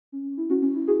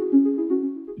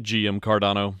GM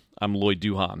Cardano, I'm Lloyd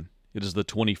Duhan. It is the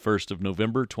 21st of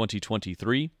November,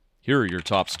 2023. Here are your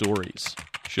top stories.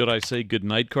 Should I say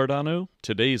goodnight, Cardano?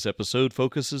 Today's episode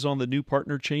focuses on the new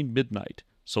partner chain Midnight.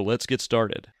 So let's get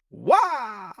started.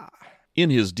 Wah!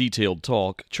 In his detailed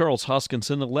talk, Charles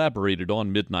Hoskinson elaborated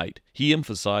on Midnight. He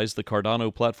emphasized the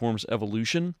Cardano platform's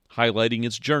evolution, highlighting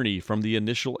its journey from the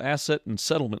initial asset and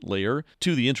settlement layer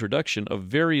to the introduction of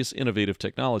various innovative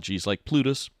technologies like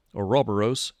Plutus,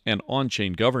 Ouroboros, and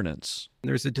on-chain governance.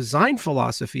 There's a design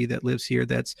philosophy that lives here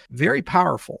that's very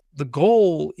powerful. The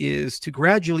goal is to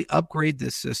gradually upgrade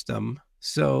this system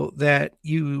so that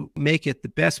you make it the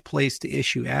best place to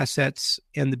issue assets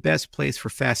and the best place for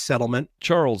fast settlement.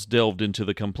 Charles delved into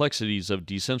the complexities of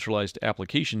decentralized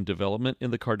application development in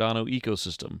the Cardano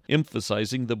ecosystem,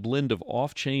 emphasizing the blend of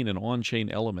off-chain and on-chain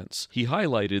elements. He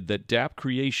highlighted that DApp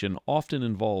creation often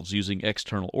involves using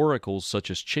external oracles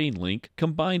such as Chainlink,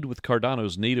 combined with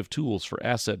Cardano's native tools for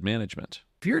asset management.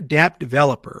 If you're a DApp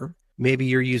developer, maybe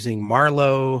you're using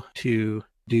Marlowe to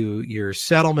do your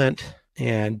settlement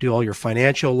and do all your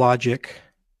financial logic.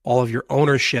 All of your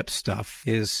ownership stuff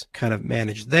is kind of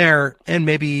managed there. And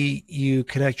maybe you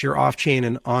connect your off-chain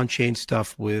and on-chain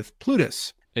stuff with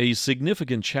Plutus. A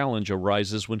significant challenge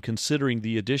arises when considering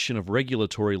the addition of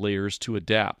regulatory layers to a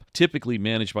DApp, typically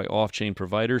managed by off-chain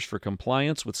providers for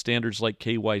compliance with standards like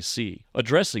KYC.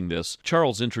 Addressing this,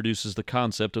 Charles introduces the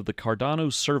concept of the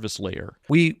Cardano service layer.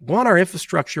 We want our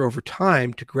infrastructure over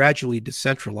time to gradually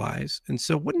decentralize. And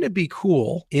so wouldn't it be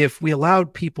cool if we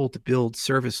allowed people to build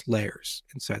service layers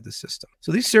inside the system?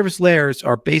 So these service layers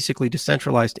are basically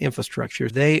decentralized infrastructure.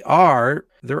 They are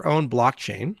their own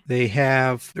blockchain. They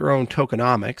have their own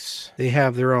tokenomics. They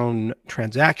have their own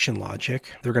transaction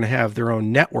logic. They're going to have their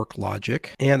own network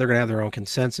logic, and they're going to have their own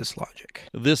consensus logic.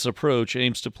 This approach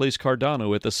aims to place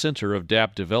Cardano at the center of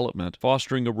DApp development,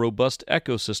 fostering a robust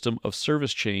ecosystem of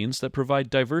service chains that provide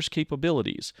diverse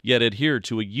capabilities, yet adhere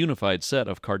to a unified set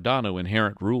of Cardano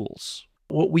inherent rules.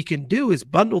 What we can do is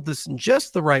bundle this in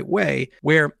just the right way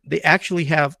where they actually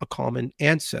have a common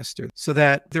ancestor so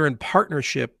that they're in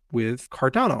partnership with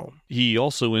Cardano. He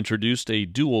also introduced a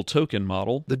dual token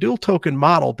model. The dual token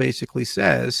model basically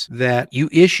says that you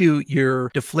issue your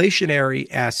deflationary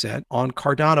asset on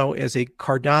Cardano as a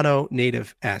Cardano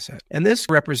native asset. And this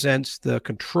represents the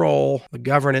control, the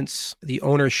governance, the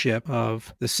ownership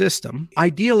of the system.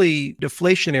 Ideally,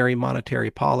 deflationary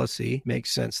monetary policy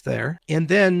makes sense there. And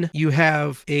then you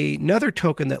have another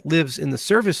token that lives in the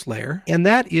service layer, and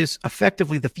that is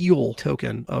effectively the fuel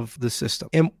token of the system.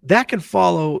 And that can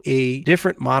follow a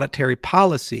different monetary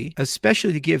policy,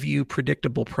 especially to give you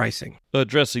predictable pricing.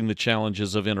 Addressing the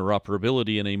challenges of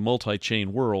interoperability in a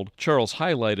multi-chain world, Charles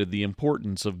highlighted the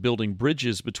importance of building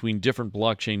bridges between different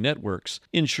blockchain networks,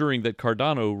 ensuring that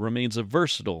Cardano remains a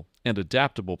versatile and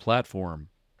adaptable platform.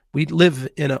 We live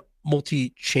in a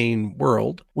multi-chain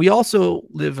world. We also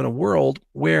live in a world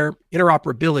where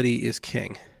interoperability is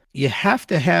king. You have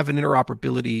to have an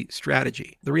interoperability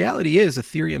strategy. The reality is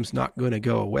Ethereum's not going to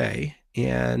go away,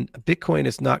 and Bitcoin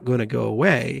is not going to go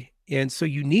away. And so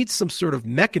you need some sort of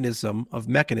mechanism of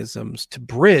mechanisms to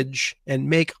bridge and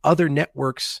make other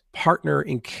networks partner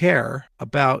and care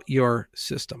about your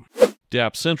system.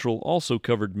 DApp Central also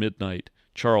covered Midnight.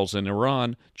 Charles and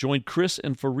Iran joined Chris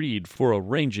and Fareed for a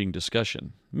ranging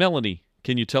discussion. Melanie,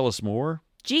 can you tell us more?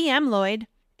 GM Lloyd.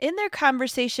 In their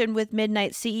conversation with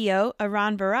Midnight CEO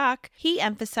Aran Barak, he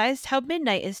emphasized how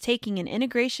Midnight is taking an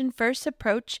integration-first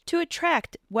approach to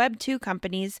attract Web 2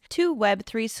 companies to Web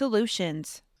 3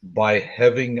 solutions. By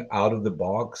having out of the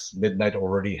box, Midnight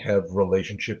already have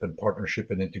relationship and partnership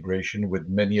and integration with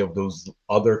many of those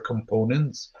other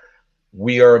components.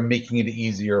 We are making it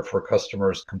easier for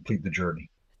customers to complete the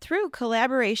journey. Through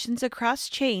collaborations across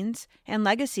chains and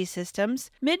legacy systems,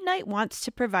 Midnight wants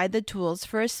to provide the tools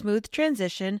for a smooth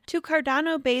transition to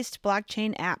Cardano-based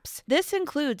blockchain apps. This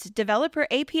includes developer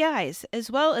APIs as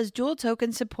well as dual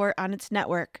token support on its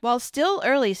network. While still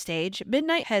early stage,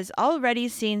 Midnight has already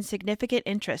seen significant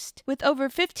interest, with over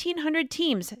 1,500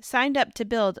 teams signed up to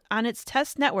build on its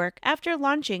test network after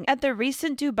launching at the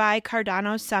recent Dubai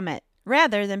Cardano Summit.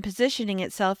 Rather than positioning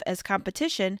itself as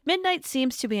competition, Midnight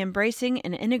seems to be embracing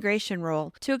an integration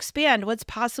role to expand what's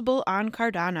possible on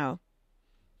Cardano.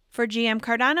 For GM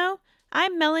Cardano,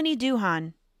 I'm Melanie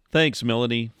Duhan. Thanks,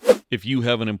 Melanie. If you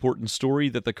have an important story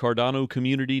that the Cardano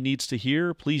community needs to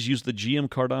hear, please use the GM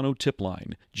Cardano tip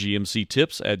line,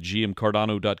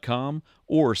 gmctips@gmcardano.com,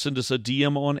 or send us a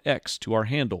DM on X to our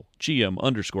handle,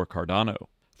 GM_Cardano.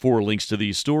 For links to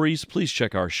these stories, please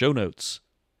check our show notes.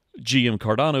 GM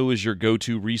Cardano is your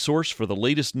go-to resource for the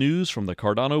latest news from the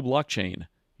Cardano blockchain.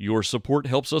 Your support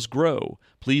helps us grow.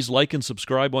 Please like and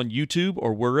subscribe on YouTube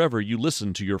or wherever you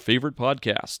listen to your favorite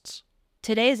podcasts.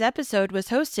 Today's episode was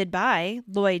hosted by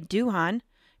Lloyd Duhan,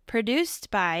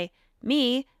 produced by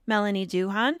me, Melanie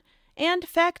Duhan, and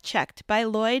fact-checked by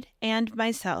Lloyd and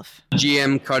myself.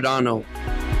 GM Cardano.